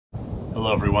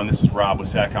Hello everyone, this is Rob with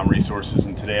Satcom Resources,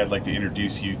 and today I'd like to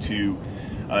introduce you to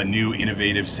a new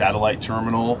innovative satellite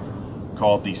terminal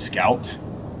called the Scout.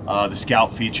 The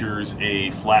Scout features a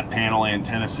flat panel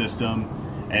antenna system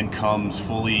and comes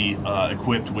fully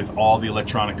equipped with all the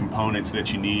electronic components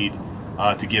that you need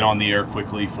to get on the air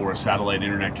quickly for a satellite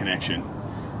internet connection.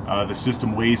 The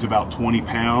system weighs about 20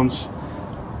 pounds,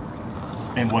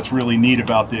 and what's really neat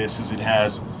about this is it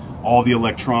has all the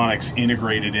electronics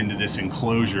integrated into this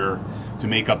enclosure to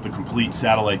make up the complete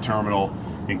satellite terminal,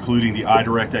 including the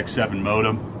iDirect X7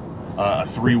 modem, a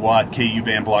 3-watt KU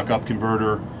band block up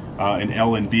converter, an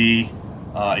L&B,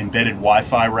 embedded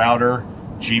Wi-Fi router,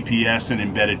 GPS, and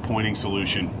embedded pointing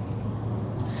solution.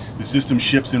 The system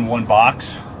ships in one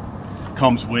box,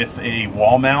 comes with a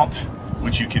wall mount,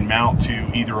 which you can mount to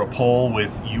either a pole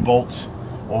with U-bolts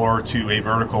or to a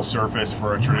vertical surface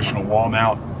for a traditional wall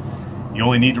mount. You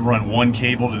only need to run one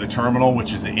cable to the terminal,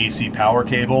 which is the AC power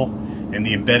cable, and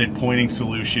the embedded pointing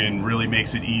solution really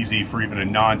makes it easy for even a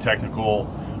non-technical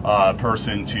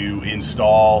person to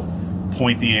install,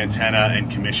 point the antenna, and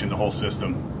commission the whole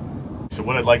system. So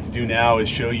what I'd like to do now is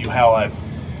show you how I've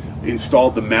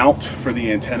installed the mount for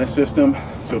the antenna system.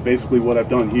 So basically what I've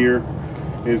done here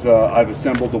is I've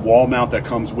assembled the wall mount that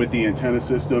comes with the antenna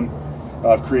system.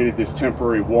 I've created this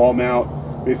temporary wall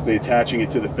mount, basically attaching it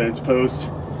to the fence post.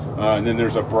 And then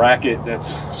there's a bracket that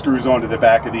screws onto the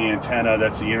back of the antenna.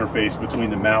 That's the interface between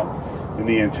the mount and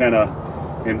the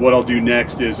antenna. And what I'll do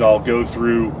next is I'll go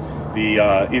through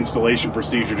the installation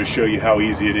procedure to show you how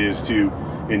easy it is to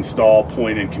install,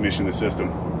 point, and commission the system.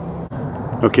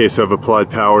 Okay, so I've applied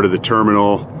power to the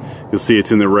terminal. You'll see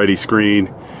it's in the ready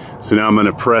screen. So now I'm going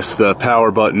to press the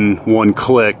power button one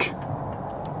click,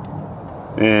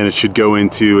 and it should go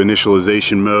into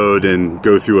initialization mode and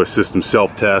go through a system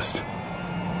self-test.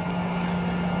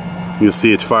 You'll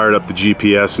see it's fired up the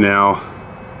GPS now,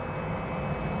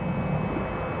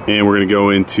 and we're going to go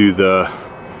into the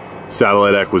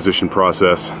satellite acquisition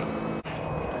process.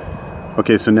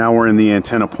 Okay, so now we're in the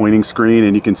antenna pointing screen,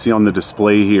 and you can see on the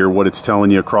display here what it's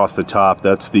telling you across the top.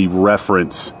 That's the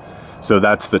reference, so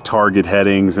that's the target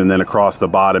headings, and then across the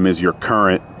bottom is your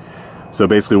current. So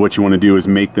basically what you want to do is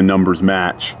make the numbers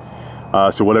match.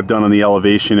 So what I've done on the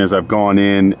elevation is I've gone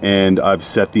in and I've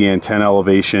set the antenna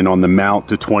elevation on the mount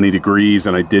to 20 degrees,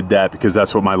 and I did that because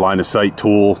that's what my line of sight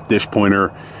tool, dish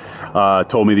pointer,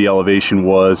 told me the elevation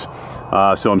was.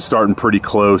 So I'm starting pretty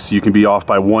close. You can be off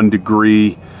by 1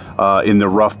 degree in the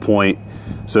rough point.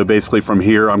 So basically from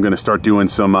here I'm going to start doing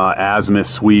some azimuth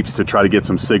sweeps to try to get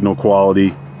some signal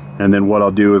quality. And then what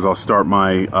I'll do is I'll start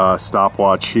my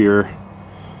stopwatch here,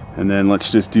 and then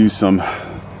let's just do some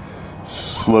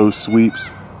slow sweeps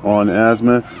on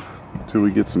azimuth until we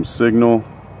get some signal.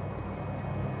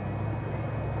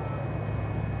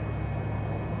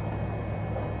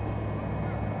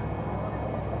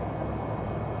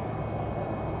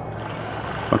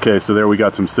 Okay, so there we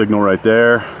got some signal right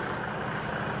there,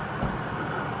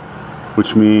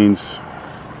 which means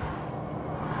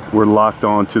we're locked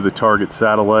onto the target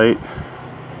satellite.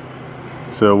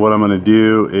 So what I'm going to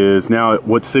do is, now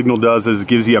what signal does is it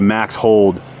gives you a max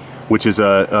hold, which is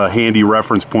a handy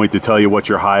reference point to tell you what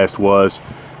your highest was.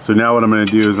 So now what I'm going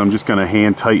to do is I'm just going to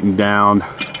hand tighten down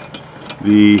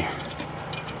the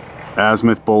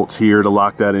azimuth bolts here to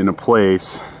lock that into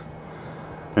place.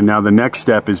 And now the next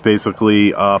step is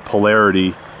basically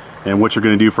polarity. And what you're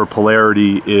going to do for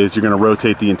polarity is you're going to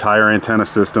rotate the entire antenna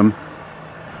system.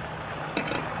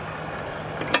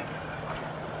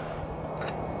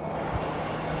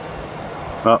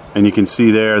 And you can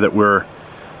see there that we're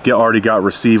already got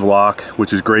receive lock,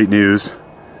 which is great news.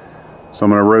 So I'm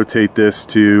going to rotate this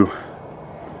to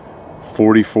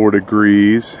 44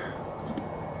 degrees,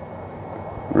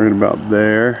 right about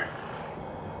there,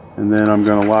 and then I'm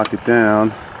going to lock it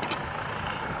down.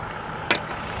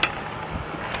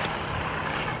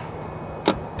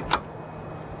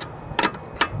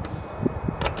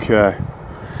 Okay,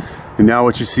 and now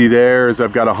what you see there is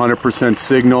I've got 100%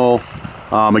 signal.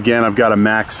 Again, I've got a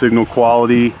max signal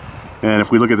quality. And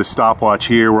if we look at the stopwatch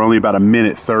here, we're only about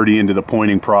 1:30 into the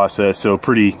pointing process, so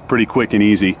pretty quick and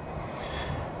easy.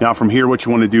 Now from here, what you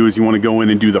want to do is you want to go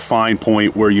in and do the fine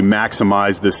point where you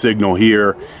maximize the signal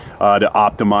here to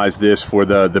optimize this for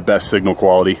the best signal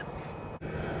quality.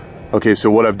 Okay,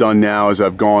 so what I've done now is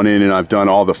I've gone in and I've done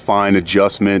all the fine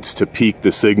adjustments to peak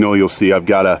the signal. You'll see I've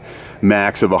got a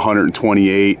max of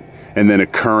 128 and then a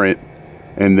current,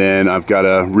 and then I've got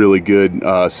a really good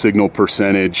signal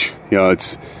percentage. You know,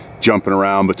 it's jumping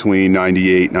around between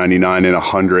 98, 99, and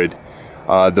 100.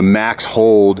 The max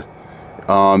hold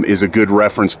is a good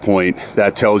reference point.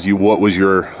 That tells you what was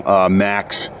your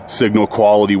max signal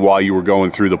quality while you were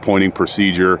going through the pointing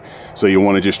procedure. So you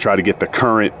want to just try to get the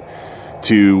current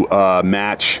to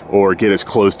match or get as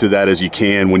close to that as you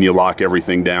can when you lock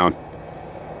everything down.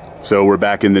 So we're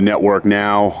back in the network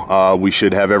now. We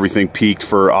should have everything peaked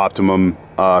for optimum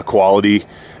quality,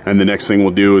 and the next thing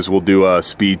we'll do is we'll do a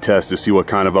speed test to see what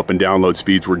kind of up and download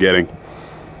speeds we're getting.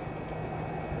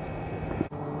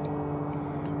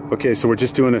 Okay, so we're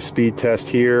just doing a speed test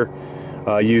here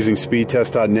using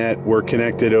speedtest.net. We're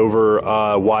connected over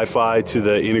Wi-Fi to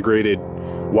the integrated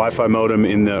Wi-Fi modem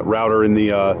in the router in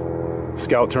the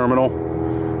Scout terminal.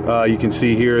 You can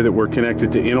see here that we're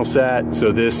connected to Intelsat.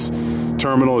 So this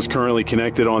terminal is currently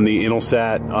connected on the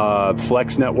Intelsat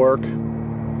Flex network.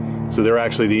 So they're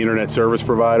actually the internet service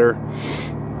provider.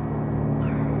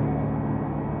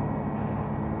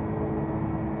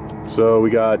 So we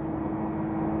got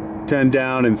 10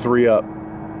 down and 3 up.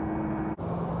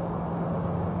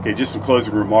 Okay, just some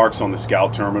closing remarks on the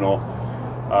Scout terminal.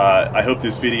 I hope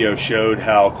this video showed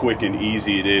how quick and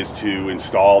easy it is to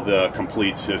install the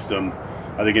complete system.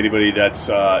 I think anybody that's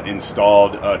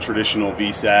installed a traditional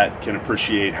VSAT can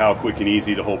appreciate how quick and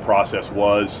easy the whole process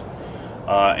was.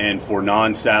 And for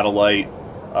non-satellite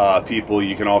people,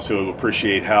 you can also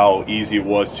appreciate how easy it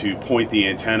was to point the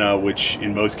antenna, which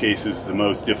in most cases is the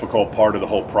most difficult part of the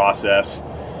whole process.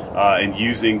 And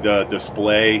using the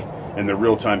display and the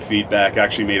real-time feedback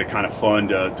actually made it kind of fun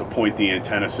to point the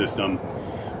antenna system.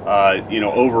 You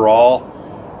know, overall,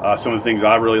 some of the things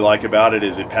I really like about it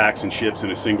is it packs and ships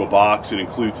in a single box. It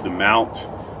includes the mount.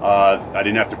 I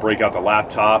didn't have to break out the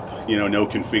laptop, you know, no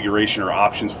configuration or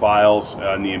options files,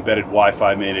 and the embedded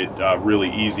Wi-Fi made it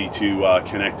really easy to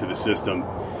connect to the system.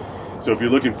 So if you're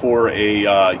looking for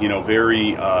a you know,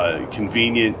 very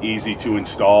convenient, easy to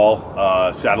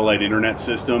install satellite internet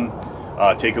system,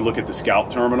 take a look at the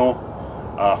Scout terminal.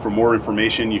 For more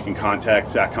information, you can contact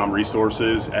Satcom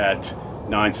Resources at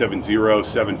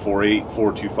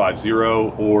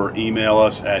 970-748-4250 or email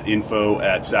us at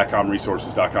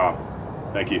info@satcomresources.com.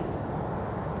 Thank you.